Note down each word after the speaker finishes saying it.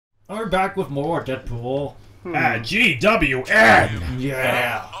We're back with more Deadpool. GWN!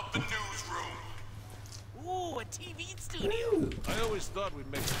 Yeah. Up the newsroom. Ooh, a TV studio. I always thought we'd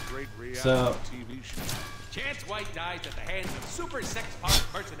make a great reality So- TV show. Chance White dies at the hands of super sex pot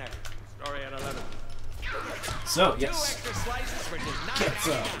mercenary. Story at 11. So, 2 yes. extra slices for just Gets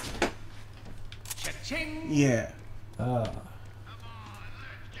up. $9.99. Cha-ching. Yeah.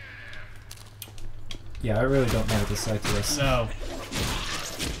 Yeah, I really don't know what to say to this. No.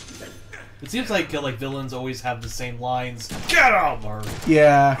 It seems like villains always have the same lines. Get 'em! Or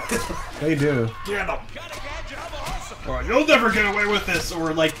Yeah, they do. get 'em! Got a gadget, I'm awesome. Or you'll never get away with this.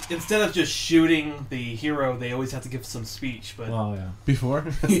 Or like instead of just shooting the hero, they always have to give some speech. But Oh, yeah. Before?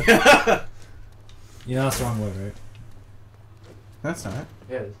 yeah. You know that's the wrong way, right? That's not.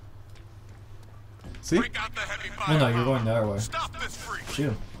 Yeah. See? Break out the heavy No, no, you're firepower. going the other way. Stop this freak. Shoot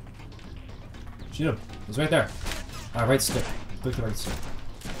him. Shoot him. He's right there. Right stick. Click the right stick.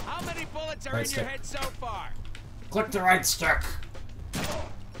 How many bullets are Right in stick. your head so far? Click the right stick.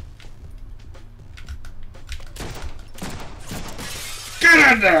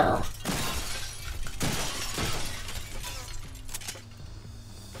 Get in there!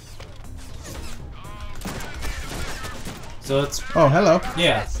 So it's Oh, hello.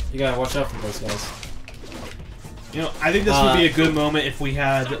 yeah. You gotta watch out for those guys. You know, I think this would be a good moment if we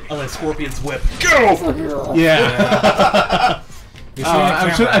had a Scorpion's whip. Get over here! Yeah. You're Oh, shooting I'm,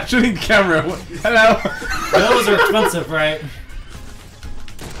 a camera. I'm shooting camera. Hello. Those are expensive, right?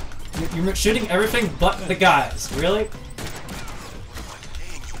 You're shooting everything but the guys. Really?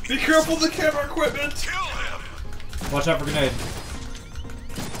 Be careful of the camera equipment. Kill him. Watch out for grenade.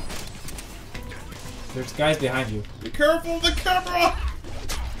 There's guys behind you. Be careful of the camera.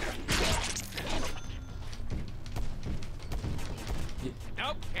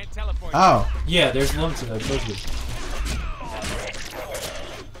 Nope, can't teleport. Oh. Yeah, there's limits to that. I told you.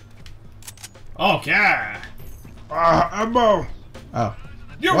 Okay. Ammo. Oh.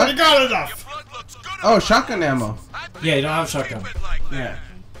 You What? already got enough. Blood looks good. Oh, shotgun ammo. Yeah, you don't have a shotgun. Like Yeah.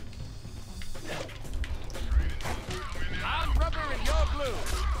 I'm rubber and you're blue.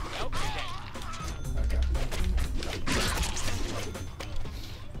 Nope, you're dead.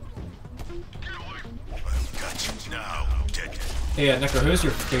 Got you now, Dead. Hey, Necro, who's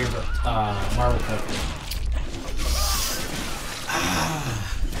your favorite Marvel character?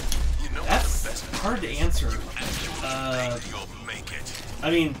 That's hard to answer. You'll make it. I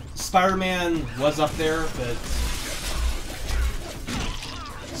mean, Spider-Man was up there, but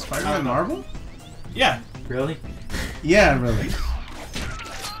Spider-Man Marvel? yeah, Really? Yeah, really.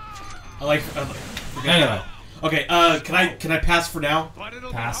 I like. Anyway, Okay, can I pass for now? But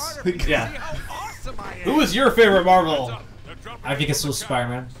it'll Pass. get harder for you Yeah. to see how awesome I am. Who was your favorite Marvel? I think it's still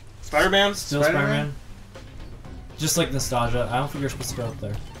Spider-Man. Spider-Man? Still Spider-Man? Spider-Man. Just like nostalgia. I don't think you're supposed to go up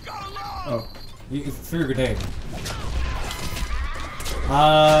there. Oh. You threw your grenade.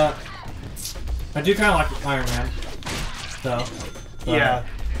 I do kind of like Iron Man, though. But- Yeah.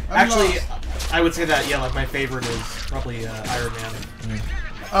 I'm Actually, lost. I would say that, yeah, like my favorite is probably Iron Man.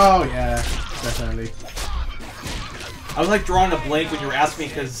 Oh, yeah. Definitely. I was like drawing a blank when you were asking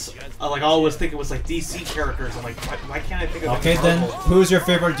me because like I always think it was like DC characters. I'm like, why can't I think of Okay, any then Marvel? who's your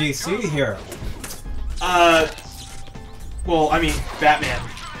favorite DC hero? Well, I mean Batman.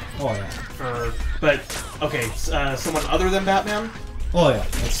 Oh yeah. But okay, someone other than Batman. Oh yeah.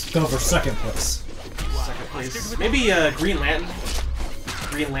 Let's go for second place. Second place. Maybe Green Lantern.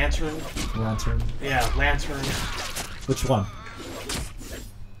 Green Lantern. Lantern. Yeah, Lantern. Which one?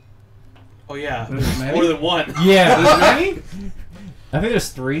 Oh yeah, There's many? more than one. Yeah. Many? I think there's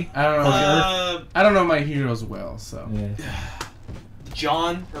 3. I don't know. I don't know my heroes well, so. Yeah.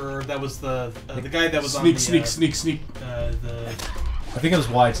 John, or that was the guy that was Sneak, on sneak, the, sneak, sneak. the I think it was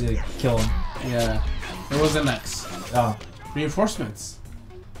Y to kill him. Yeah. There was an X. Oh. Reinforcements.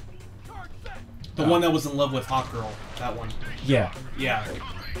 the one that was in love with Hawk Girl. That one. Yeah. Yeah,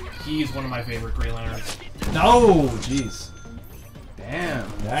 he's one of my favorite Green Lanterns. No. Jeez. Damn.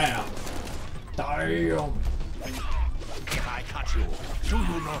 Damn. Damn. If I cut you, do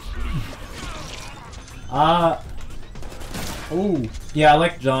you not bleed? Oh. Yeah, I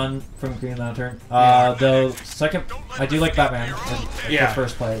like John from Green Lantern. Though second, I do like Batman. Yeah. For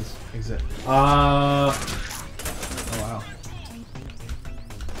first place. Exactly. Oh, wow.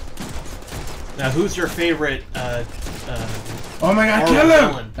 Now, who's your favorite? Oh my god, Or kill him!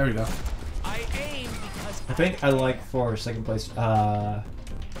 villain. There we go. I aim because I think I like for second place. I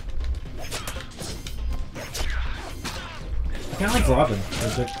kind of like Robin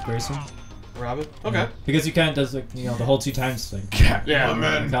or Dick Grayson. Robin. Okay. Because he kind of does like the whole 2 times thing. Yeah. I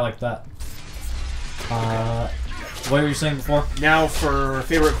kind of like that. What were you saying before? Now for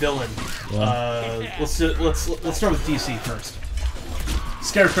favorite villain. Yeah. Let's start with DC first.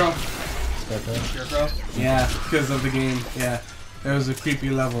 Scarecrow. Scarecrow. Yeah, because of the game. Yeah, it was a creepy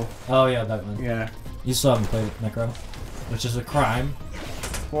level. Oh yeah, that one. Yeah. You still haven't played Necro, which is a crime.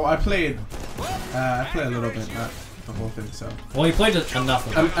 Well, I played a little bit, not the whole thing. So. Well, you played it enough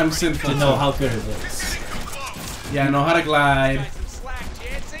of it I'm sinful to know how good it is. Yeah, I know how to glide. Got some slack,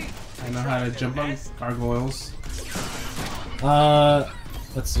 Jancy. I know how to jump on gargoyles.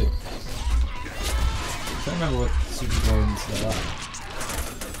 Let's see. I can't remember what super games they are.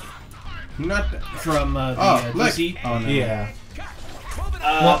 Not From the look. DC. Oh no. Yeah.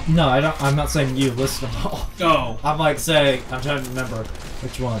 Well, no, I don't. I'm not saying you list them all. Oh. I'm like saying I'm trying to remember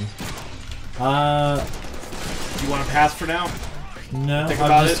which one. You want to pass for now? No, Think I'm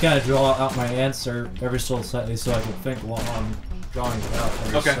about just it. gonna draw out my answer every so slightly so I can think while I'm drawing it out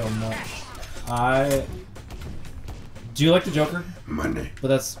every Okay. so much. Do you like the Joker? Monday. But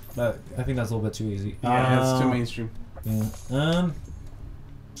that's I think that's a little bit too easy. Yeah, it's too mainstream. Yeah.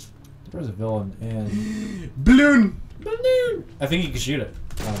 There's a villain in Balloon. I think you can shoot it.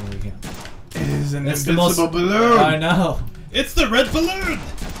 Oh, no, you can't. It is an It's the invincible most. balloon. I know. It's the red balloon.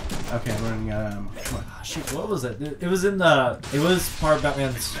 Okay, I'm running out of ammo. Come on. Ah, shoot, what was it? It was in the. It was part of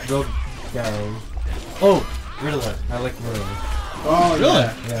Batman's Rogue Gallery. Oh, Riddler. I like Riddler. Oh, Really?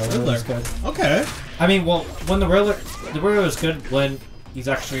 yeah. Yeah, Riddler's good. Okay. I mean, well, when the Riddler is good when he's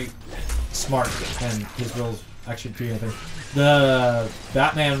actually smart and his rules actually do anything. The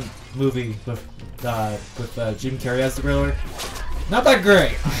Batman movie with Jim Carrey as the Riddler, not that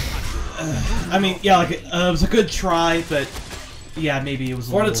great. I mean, yeah, like it was a good try, but yeah, maybe it was.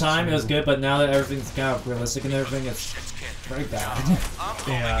 For the time, it was good, but now that everything's kind of realistic and everything, it's very bad.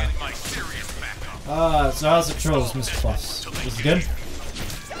 Yeah. My serious backup. So how's the Trolls, Mr. Plus? Is it good?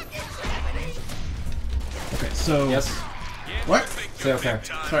 Okay, so Yes. What? Say okay.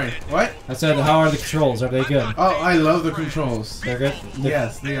 Sorry. What? I said, how are the controls? Are they good? Oh, I love the controls. They're good.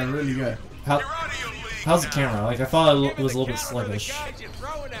 Yes, they are really good. How's the camera? Like I thought it was a little bit sluggish. Guys, you're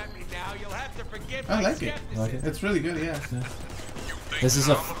throwing at me now. You'll have to forgive I my like it. You like it? It's really good, yeah. This is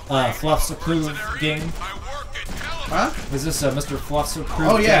a Fluff's approved game. Huh? Is this a Mr. Fluff's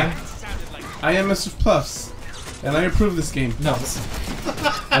approved Oh, yeah. game? I am Mr. Pluffs, and I approve this game. No,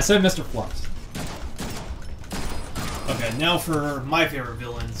 I said Mr. Fluff's. okay, now for my favorite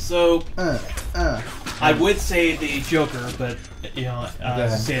villain. So Uh. I would say the Joker, but you know,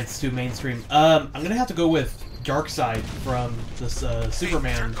 say it's too mainstream. I'm gonna have to go with Darkseid from this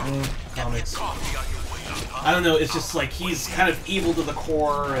Superman comics. I don't know. It's just like he's kind of evil to the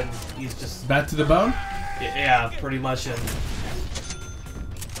core, and he's just Bad to the bone? yeah, pretty much. And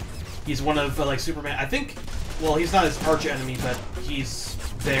he's one of like Superman. I think. Well, he's not his arch enemy, but he's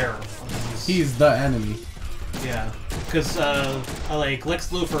there. I mean, He's the enemy. yeah, because like Lex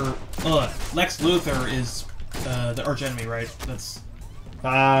Luthor. Lex Luthor is the arch enemy, right? That's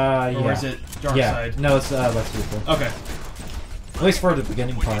Yeah. or is it Darkseid? Yeah. No, it's Lex Luthor. Okay. At least for the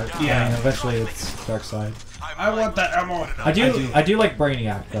beginning part. Yeah. I mean, eventually it's Darkseid. I want that ammo. I do like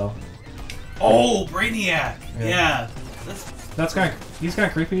Brainiac though. Oh, Brainiac. Yeah. That's he's kind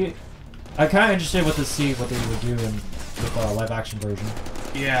of creepy. I'm kind of interested to see what they would do with a live action version.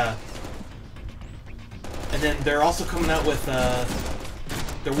 Yeah. And then they're also coming out with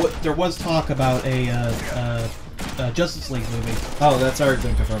there was talk about a Justice League movie. Oh, that's already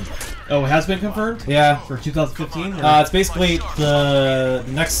been confirmed. Oh, it has been confirmed Yeah. for 2015. It's basically the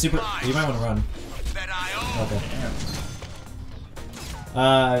next super. You might want to run. Okay.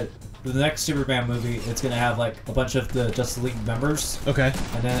 The next Superman movie, it's gonna have like a bunch of the Justice League members, Okay.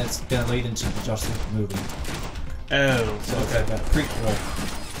 and then it's gonna lead into the Justice League movie. Oh. So it's like a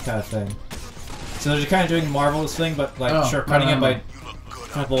prequel kind of thing. So they're kind of doing the Marvelous thing, but like shortcutting it by a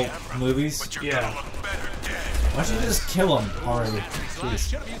couple movies. Yeah. Why don't you just kill him already?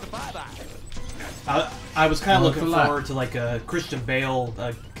 Jeez. I was kind of Look looking a lot. forward to like a Christian Bale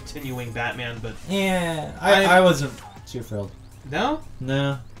continuing Batman, but Yeah, I wasn't too thrilled. no.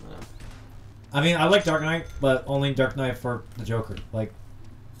 No. I mean, I like Dark Knight, but only Dark Knight for the Joker. Like,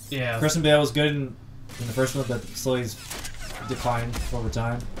 Yeah. Christian Bale was good in the first one, but slowly he's declined over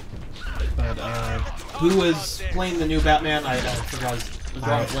time. But who was playing the new Batman? I forgot. I was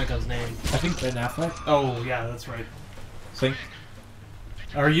drawing a blank on his name. I think Ben Affleck. Oh yeah, that's right. Think.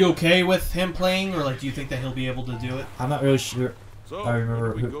 Are you okay with him playing, or like, do you think that he'll be able to do it? I'm not really sure. So, I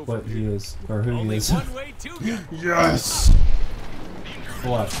remember we go what from he here. is or who he Only is. one way to get Yes!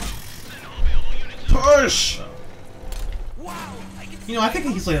 What? Push! You know, I think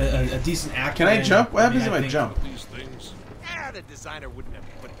he's like a decent actor. Can I and, jump? What happens mean, if I think- jump? These things. doubt a designer wouldn't have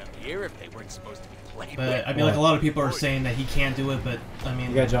put them here if they weren't supposed to be played But with. I mean, like a lot of people are saying that he can't do it, but I mean,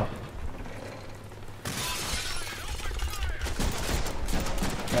 You gotta jump.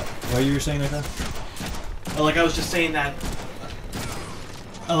 What you were saying, Nico? like I was just saying that,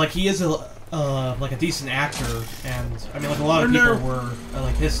 like he is a like a decent actor, and I mean, like a lot of people were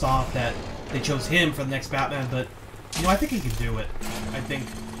like pissed off that they chose him for the next Batman, but you know, I think he can do it. I think.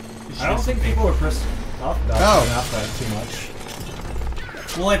 I don't think people were pissed off about that too much.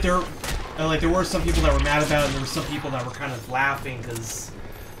 Well, like there were some people that were mad about it, and there were some people that were kind of laughing because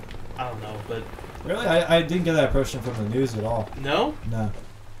I don't know, but Really, I didn't get that impression from the news at all. no. No.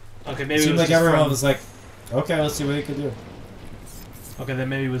 Okay, maybe It it seemed was like just everyone from, was like, okay, let's see what he could do. Okay, then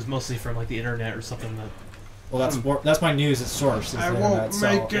maybe it was mostly from like the internet or something that. Well, that's my news. It's source. Is I the won't internet, so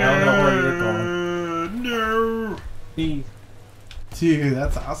make it. I don't know where you're going. No. B. Dude,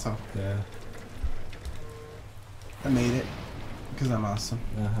 that's awesome. Yeah. I made it because I'm awesome.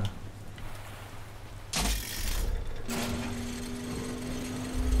 Uh-huh.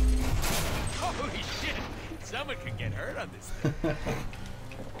 Holy shit! Someone could get hurt on this thing.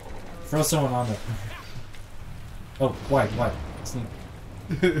 Throw someone on it. Oh, white. Sneak.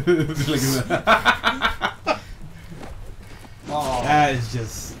 Look at that. Oh. That is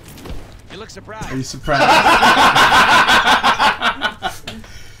just. You look surprised. Are you surprised?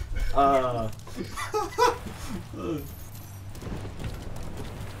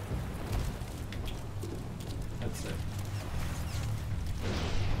 That's it.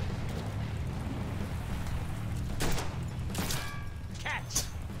 Catch.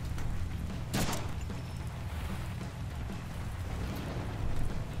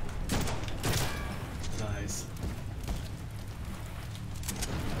 Nice.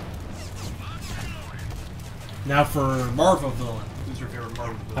 Now for Marvel villain. Who's your favorite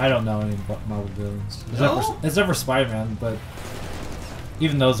Marvel villain? I don't know any Marvel villains. No? It's never Spider-Man, but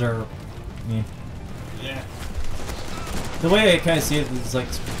even those are. Yeah. The way I kind of see it is like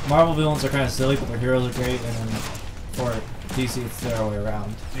Marvel villains are kind of silly, but their heroes are great, and then for DC it's the other way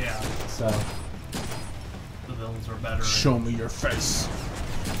around. Yeah. So The villains are better. Show me your face.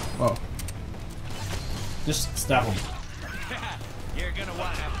 Oh. just stab them. You're gonna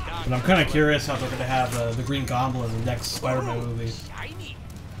want to have But I'm kind of curious how they're going to have the Green Goblin in the next Spider-Man movie. shiny.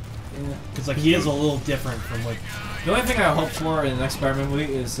 Because like he is a little different from like. The only thing I hope for in the next Spider-Man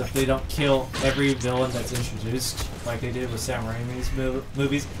movie is if they don't kill every villain that's introduced, like they did with Sam Raimi's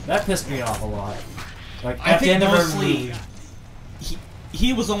movies. That pissed me off a lot. Like I at the think end of every mostly movie.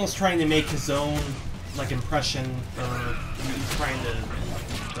 he was almost trying to make his own like impression, or he was trying to.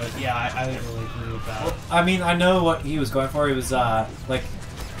 But yeah, I didn't really agree with that. Well, I mean, I know what he was going for. He was like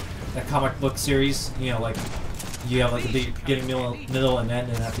a comic book series. You know, like you have like a beginning, middle, and end,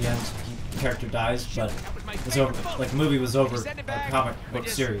 and at the end, the character dies. But it's over. Like the movie was over a comic book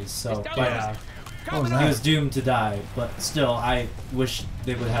series, so Yeah. What was he that? was doomed to die. But still, I wish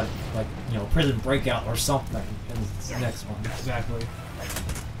they would have like prison breakout or something in the next one. Exactly.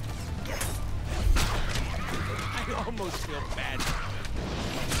 I almost feel bad.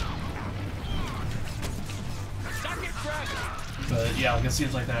 Suck it, Crush. But yeah, like it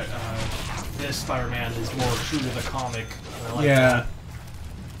seems like that. This Spider-Man is more true to the comic. And I like Yeah. that.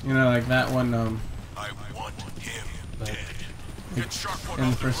 You know, like that one. I want him But dead. Get sharp one In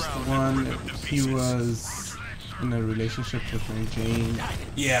the off the first ground one, and rip him to he pieces. was in a relationship with Mary Jane,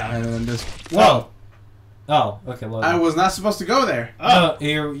 yeah. and then this. Whoa! Oh, okay, loading. I was not supposed to go there. Oh,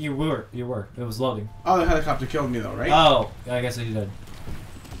 you were. It was loading. Oh, the helicopter killed me though, right? Oh, I guess you did.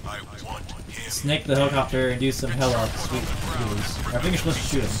 I want him Snake the helicopter and do some hella sweet moves. I think you're supposed to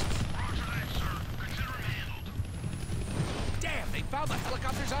shoot him. Damn, they found the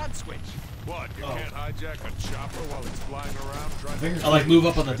helicopter's on switch. What, you Oh. can't hijack a chopper while it's flying around trying to I like move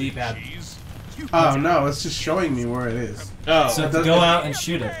up on the D-pad. cheese? Oh no, it's just showing me where it is. Oh. So doesn't- go out and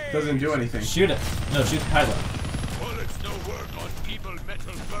shoot it. Doesn't do anything. Shoot it. No, shoot the pilot. Bullets don't work on evil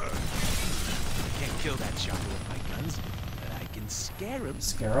metal birds. Can't kill that chopper with my guns, but I can scare him.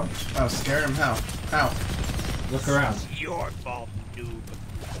 Scare him. Oh, scare him? How? How? Look around. Your fault, noob.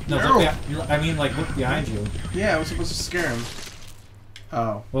 No, No. look I mean, like, look behind you. Yeah, I was supposed to scare him.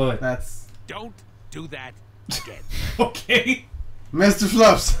 Oh, Wait. that's Don't do that again. Okay. Mr.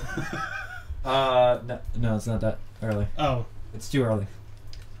 Fluffs. No, it's not that early. Oh. It's too early.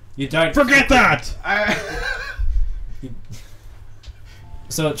 You died. Forget that.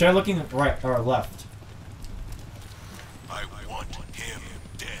 So try looking right or left. I want him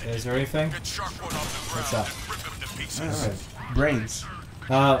dead. Is there anything? Get sharp one off the What's ground up? and rip him to pieces. Okay. Brains.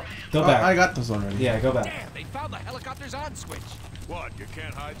 Go Oh, back. I got those already. Yeah, go back. Damn, they found the helicopter's on switch. What, you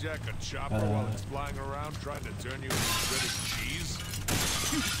can't hijack a chopper while it's flying around trying to turn you into shredded cheese?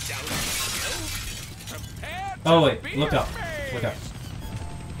 Oh wait, look up. Look up.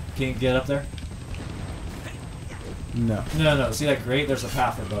 Can you get up there? No. No. See that grate? There's a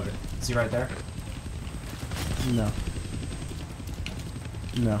path above it. See right there? No.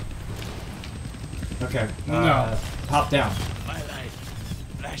 No. Okay. No. Hop down. My life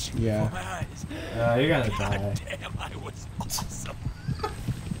flashing Yeah. before my eyes. You're gonna die. Damn, I was awesome.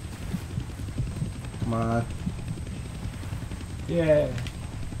 Come on. Yeah.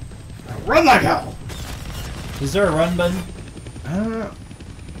 Run like hell! Is there a run button?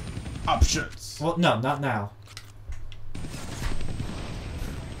 Options. Well, no, not now.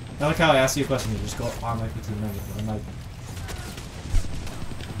 I like how I ask you a question, you just go on like 15 minutes. I'm like,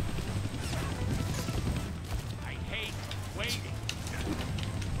 I hate waiting.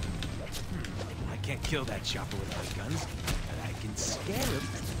 I can't kill that chopper without guns, but I can scare him.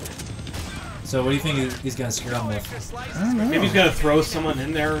 so what do you think he's gonna scare him with? I don't know. Maybe he's gonna throw someone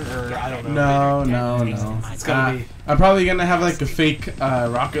in there, or I don't know. No. It's gonna be. I'm probably gonna have like a fake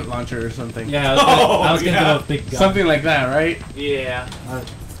rocket launcher or something. Yeah, Oh, I was gonna yeah. go big gun. Something like that, right? Yeah.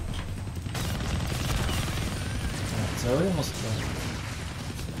 So we almost.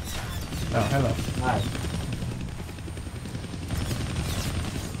 Oh, hello. Hi.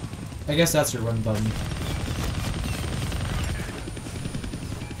 I guess that's your run button.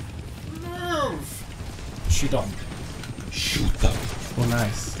 Move. Shoot them. Shoot them. Oh,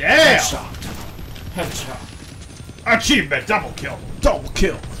 nice. Damn. Headshot. Headshot. Achievement double kill. Double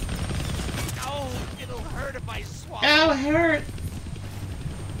kill. Oh, it'll hurt if I swallow. Ow, hurt.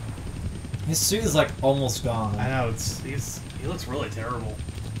 His suit is like almost gone. I know he looks really terrible.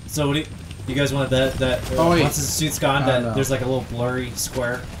 So what do you guys want that Oh, wait. once his suit's gone, No. there's like a little blurry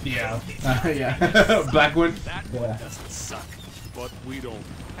square. Yeah. Yeah. Black one. That Yeah. one doesn't suck. But we don't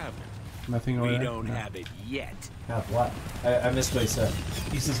have it. Nothing over We there. don't No. have it yet. Have what? I missed what he said.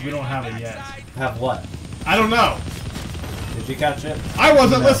 He says we don't have it yet. Have what? I don't know. Did you catch it? I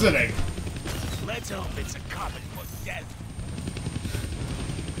wasn't No. listening. Let's hope it's a comic book death.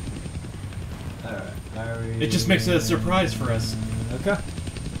 Alright. It just makes it a surprise for us. Okay.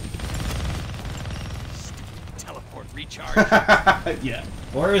 Teleport recharge. Yeah.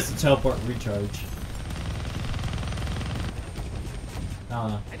 Where is the teleport recharge? I don't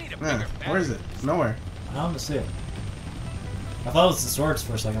know. I need a Yeah, bigger where is it? Nowhere. I don't see it. I thought it was the swords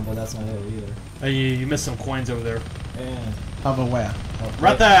for a second, but that's not it either. You missed some coins over there. And How about where?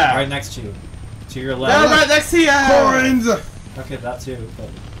 Right there! Right next to you. To your Yeah, left. right next to you! Coins! Okay, that too, but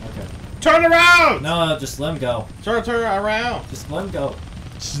okay. Turn around! No, just let him go. Turn around! Just let him go.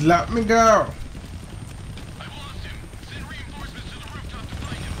 Just let me go.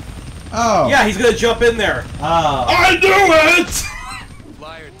 Oh. Yeah, he's gonna jump in there. Ah. I do it!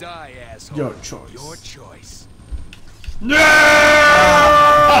 Fly or die, asshole. Your choice. Your choice. Yeah!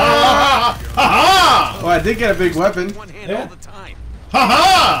 Ha ha! Oh, I did get a big weapon. One hand Yeah. all the time. Ha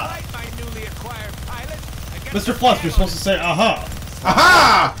ha! Fight my newly acquired pilot. Mr. Fluff, you're supposed to say aha.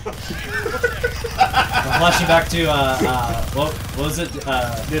 Aha! I'm flashing back to what was it?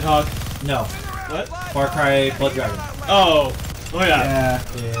 Nidhogg. No, What? Far Cry Blood Dragon. Oh. Oh yeah.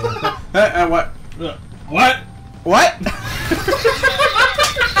 Yeah. Yeah. What? What? What?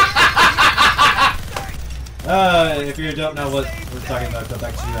 If you don't know what we're talking about, go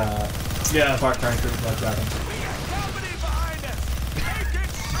back to Yeah. Far Cry 3 Blood Dragon. Company behind us. Take it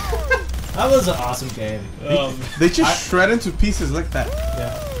through. That was an awesome game. They just shred into pieces like that.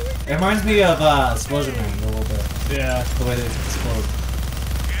 Yeah. It reminds me of Explosion Man a little bit. Yeah. The way they explode.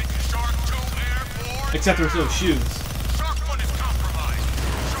 Shark 2 airborne. Except there's no shoes. Shark 1 is compromised.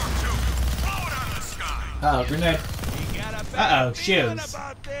 Shark 2, blow it out of the sky. Oh, grenade. We got a Uh-oh, bad feeling shoes.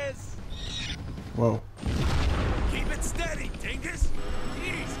 about this. Whoa. Keep it steady, dingus.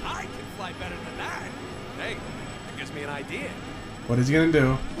 Jeez, I can fly better than that. Hey, that gives me an idea. What is he gonna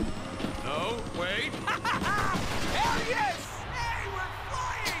do? No, wait. Hell yes! Hey, we're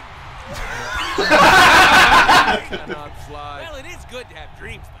flying! Cannot fly. Well, it is good to have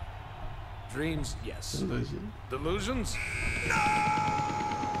dreams, though. Dreams, yes. Illusion. Delusions?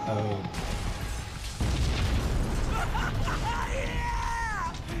 Oh.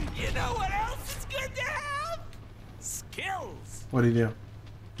 Yeah! You know what else is good to have? Skills. What do you do?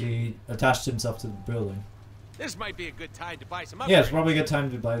 He attached himself to the building. This might be a good time to buy some upgrades. Yeah, it's probably a good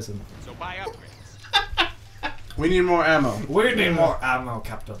time to buy some. So buy upgrades. We need more ammo. We need more ammo,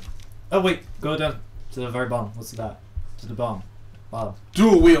 Captain. Oh wait, go down to the very bottom. What's that? To the bottom. Bottom.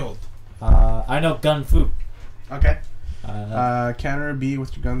 Dual wield. I know gun fu. Okay. Uh, Counter B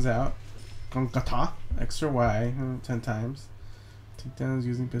with your guns out. Gun kata. Extra Y. 10 times. Takedowns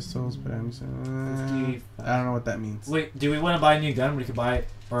using pistols, but I'm I don't know what that means. Wait, do we want to buy a new gun? We could buy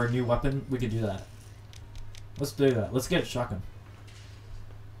or a new weapon. We could do that. Let's do that. Let's get a shotgun.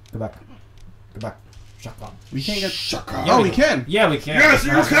 Go back. Go back. Shotgun. We can't get Shotgun. Yeah, we can. Yeah, we can. Yes,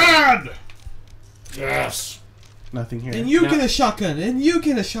 you can! Yes. Nothing here. And you No. get a shotgun. And you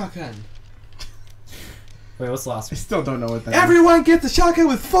get a shotgun. Wait, what's the last I one? still don't know what that is. Everyone gets a shotgun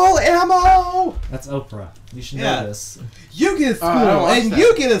with full ammo. That's Oprah. You should Yeah. know this. You get a school, I don't watch and that.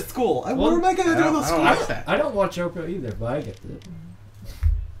 you get a school. And Well, what am I gonna do with a I school? don't watch that. I don't watch Oprah either, but I get it.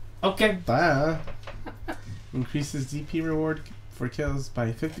 Okay. Increases DP reward for kills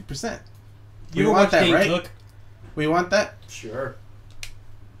by 50%. You We don't want watch that, Dane right? Cook? We want that? Sure.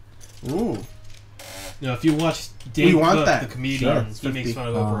 Ooh. No, if you watch Dane want Cook, that. the comedian, Sure. he makes 50. fun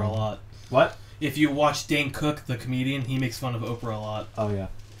of Oprah a lot. What? If you watch Dane Cook, the comedian, he makes fun of Oprah a lot. Oh yeah.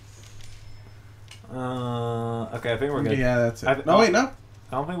 Okay, I think we're good. Yeah, that's it. I've- No, wait, no.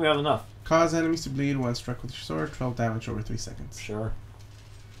 I don't think we have enough. Cause enemies to bleed when struck with your sword. 12 damage over 3 seconds. Sure.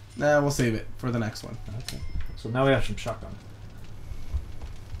 Nah, we'll save it for the next one. Okay. So now we have some shotgun.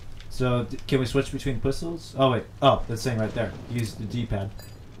 So can we switch between pistols? Oh wait. Oh, that's saying right there. Use the D-pad.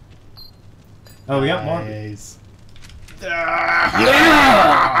 Oh, we got more. Nice.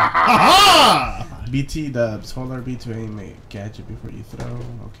 BT dubs. Hold RB to aim a gadget before you throw.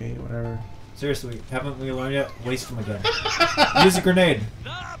 Okay, whatever. Seriously, haven't we learned yet? Waste them again. Use a grenade. The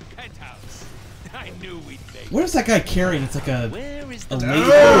penthouse. I knew we'd make it. What is that guy carrying? It's like a Where is a the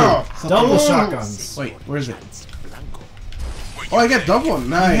laser. Double shotguns. Wait, where is it? Oh, I got double.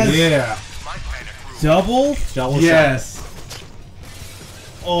 Nice. Yeah. Double? Double Yes.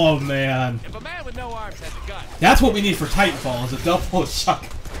 Oh man, If a man with no arms has a gun, that's what we need for Titanfall is a double shotgun.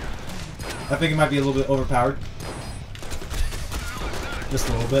 shotgun. I think it might be a little bit overpowered. Just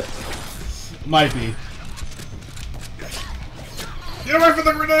a little bit. Might be. Get away from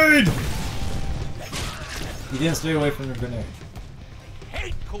the grenade! You didn't stay away from the grenade.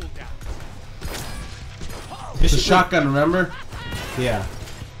 hate cooldown. It's a shotgun, remember? Yeah.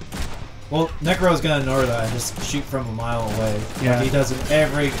 Well, Necro's gonna ignore that and just shoot from a mile away. Yeah. Like he does in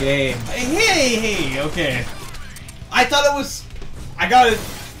every game. Hey, okay. I thought it was. I got it.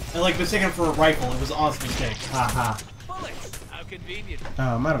 Like mistaken for a rifle. It was an honest mistake. Haha. Bullets. How convenient.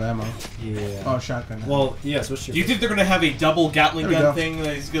 Oh, I'm out of ammo. Yeah. Oh, shotgun. Well, yes. What's your? Do you think they're gonna have a double Gatling There we gun go. thing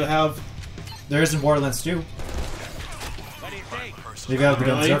that he's gonna have? There is in Borderlands 2. What do you think? You got the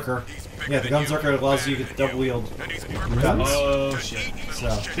Really? Gunzerker. Yeah, the Gunzerker allows you to double wield guns. Oh shit! So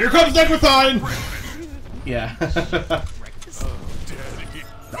Here comes Necrothein! Yeah.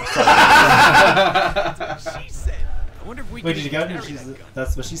 She said. I wonder if we wait, can did you get carry it? that gun.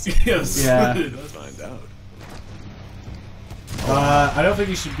 That's what she said. Yes. Yeah. Let's find out. I don't think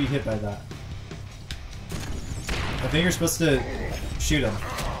you should be hit by that. I think you're supposed to shoot him.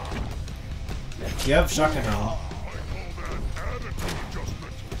 You have shotgun now.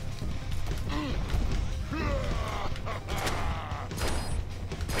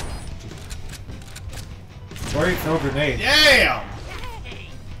 Or you throw a grenade. Damn!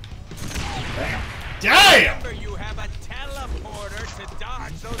 Damn! Remember, you have a teleporter to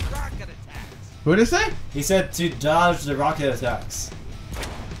dodge those rocket attacks. What did it say? He said to dodge the rocket attacks.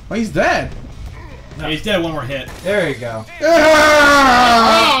 Oh, he's dead. No. He's dead. One more hit. There you go.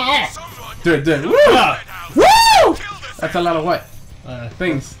 Dude, dude. Woo! Ah! Woo! That's a lot of what?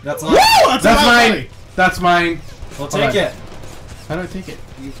 Things. That's Woo! all. That's mine. That's mine. Well, Hold take on. it. How do I take it?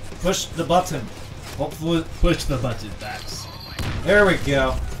 You push the button. Hopefully, Push the button, Bax. there we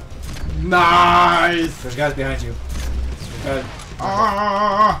go. Nice. There's guys behind you. There's guys-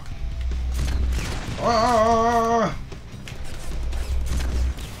 Ah. Ah.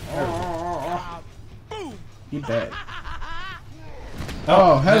 Boom. He dead. Oh,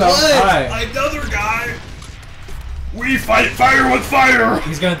 Oh, hello. Hi. Another guy! We fight fire with fire!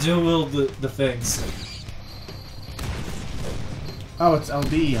 He's gonna dual wield the things. Oh, it's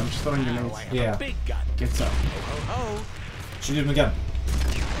LB. I'm just throwing grenades. Yeah. Big gun. Get some. Oh, Shoot him again.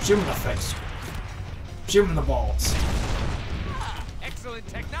 Shoot him in the face. Shoot him in the balls. excellent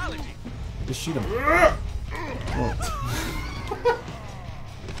technology. Just shoot him.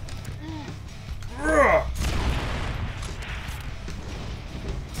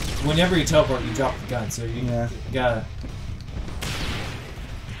 Whenever you teleport, you drop the gun, so you Yeah. gotta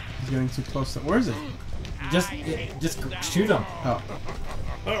He's getting too close. Where is it? just shoot him. Oh.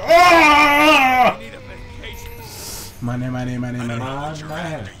 Ah! Need a vacation. Money. Come on, man. You masked.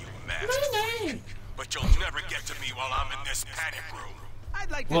 But you'll never get to me while I'm in this panic room.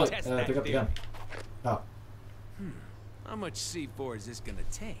 I'd like to Look, test pick that up the theory. gun. Oh, How much C4 is this gonna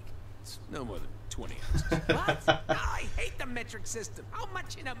take? It's no more than 20 ounces. What? No, I hate the metric system. How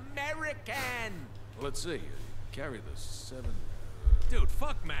much in American? Let's see. Carry the 7. Dude,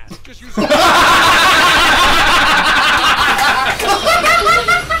 fuck math. Just use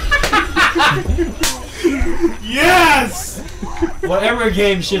Yes! Whatever a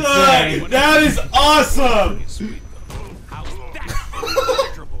game should say. That is awesome! Sweet. How's that?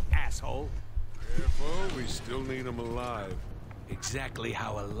 Miserable asshole. Careful, we still need him alive. Exactly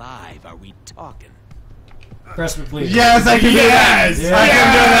how alive are we talking? Press me, please. Yes, I can do that. Yeah. I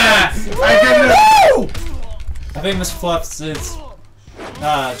can do that. I can do that. I think Mr. Fluff since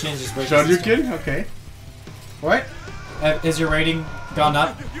changed his rating. Showed your system. kid? Okay. What? Is your rating gone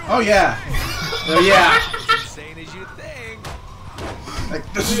up? Oh yeah. Oh yeah. Insane as you think.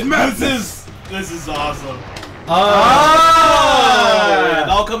 Like this is massive. This is awesome. Ah! It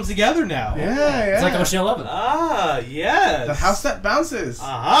all comes together now. Yeah, yeah. It's like Ocean 11. Ah, yes. The house that bounces.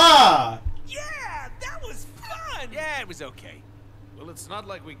 Aha! Yeah, that was fun. Yeah, it was okay. Well, it's not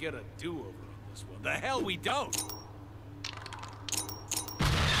like we get a do-over on this one. The hell we don't.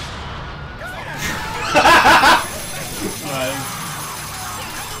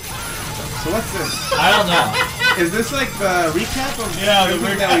 So what's this? I don't know. Is this like the recap of Yeah, the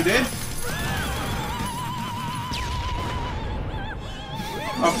everything that we did?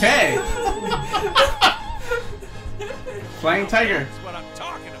 Okay. Flying tiger. That's what I'm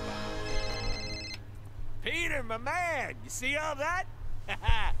talking about. Peter, my man, you see all that?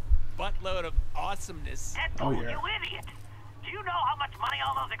 Buttload of awesomeness. Oh yeah. You idiot! Do you know how much money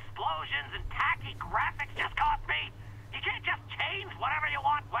all those explosions and tacky graphics just cost me? You can't just change whatever you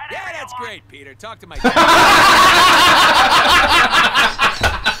want, whenever Yeah, you that's want. great, Peter. Talk to my dad.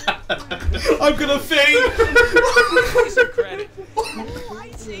 I'm gonna faint! Give me some credit. Oh,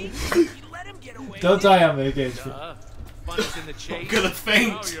 I see. You let him get away. Don't die on me, Gage. Fun is in the chase. I'm gonna Now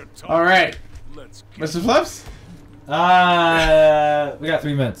faint! you're talking. All right, Let's get Mr. Flips. We got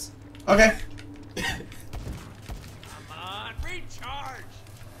 3 minutes. Okay. Come on, recharge.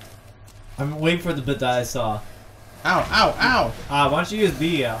 I'm waiting for the bit that I saw. Ow! Ow! Ow! Why don't you use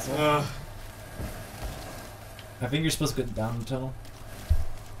B, asshole? Uh, I think you're supposed to go down the tunnel.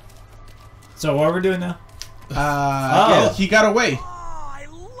 So what are we doing now? Yeah, he got away. Oh, I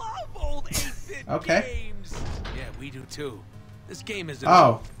love old 8-bit Okay. games. Yeah, we do too. This game is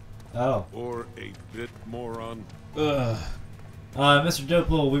Oh. Oh. or a bit moron. Mr.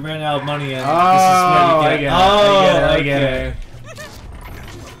 Deadpool, we ran out of money and Oh, this is where you I get get it. Oh, I get okay.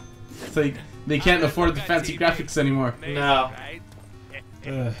 So they can't afford the fancy graphics anymore. No. Right?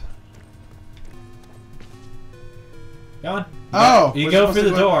 Go on. Oh, You we're go supposed through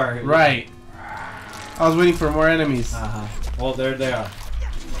to the door. Right. I was waiting for more enemies. Well, there they are.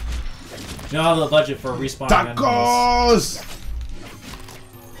 You don't have the budget for respawning enemies. Tacos!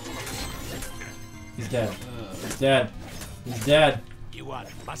 He's dead. He's dead. He's dead. You want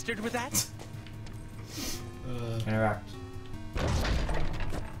mustard with that? Interact.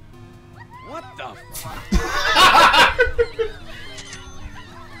 What the fuck?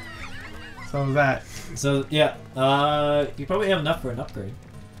 So was that. So yeah, you probably have enough for an upgrade.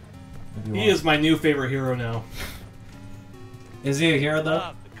 If you he want. is my new favorite hero now. Is he a hero though?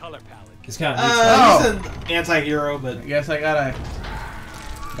 Love the color palette. He's kind of neutral. He's an anti-hero, but I guess I got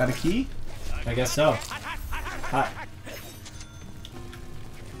a key? I guess so. Hi.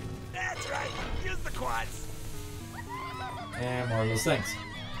 That's right. Use the quads. And more of those things.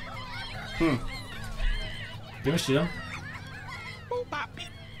 Hmm. Give me shoot him. Boop, bop, beep.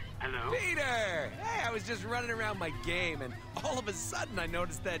 Hello? Peter! Hey, I was just running around my game, and all of a sudden I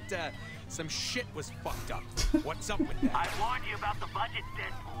noticed that some shit was fucked up. What's up with that? I warned you about the budget,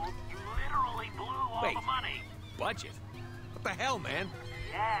 Deadpool. You literally blew all Wait. the money. Budget? What the hell, man?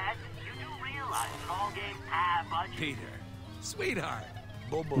 Yes, you do realize that all games have budgets. Peter, sweetheart,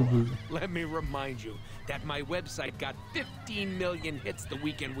 Bobo, let me remind you that my website got 15 million hits the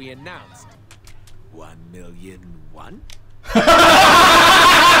weekend we announced. 1 million one?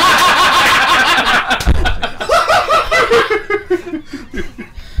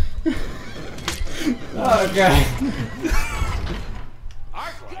 Okay.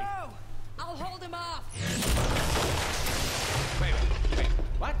 Arclight. I'll hold him off. Wait,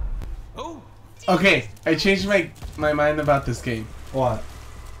 what? Who? Okay, I changed my mind about this game. What?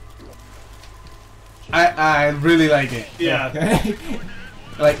 I really like it. yeah. Okay.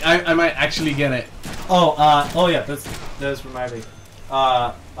 Like I might actually get it. Oh yeah, that's reminded me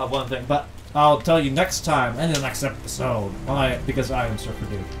of one thing, but I'll tell you next time in the next episode. Because I am Surfer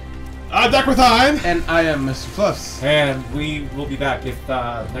Dude. Necrothein! And I am Mr. Fluffs. And we will be back if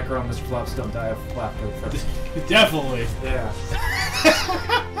Necro and Mr. Flops don't die of laughter first. Definitely. Yeah.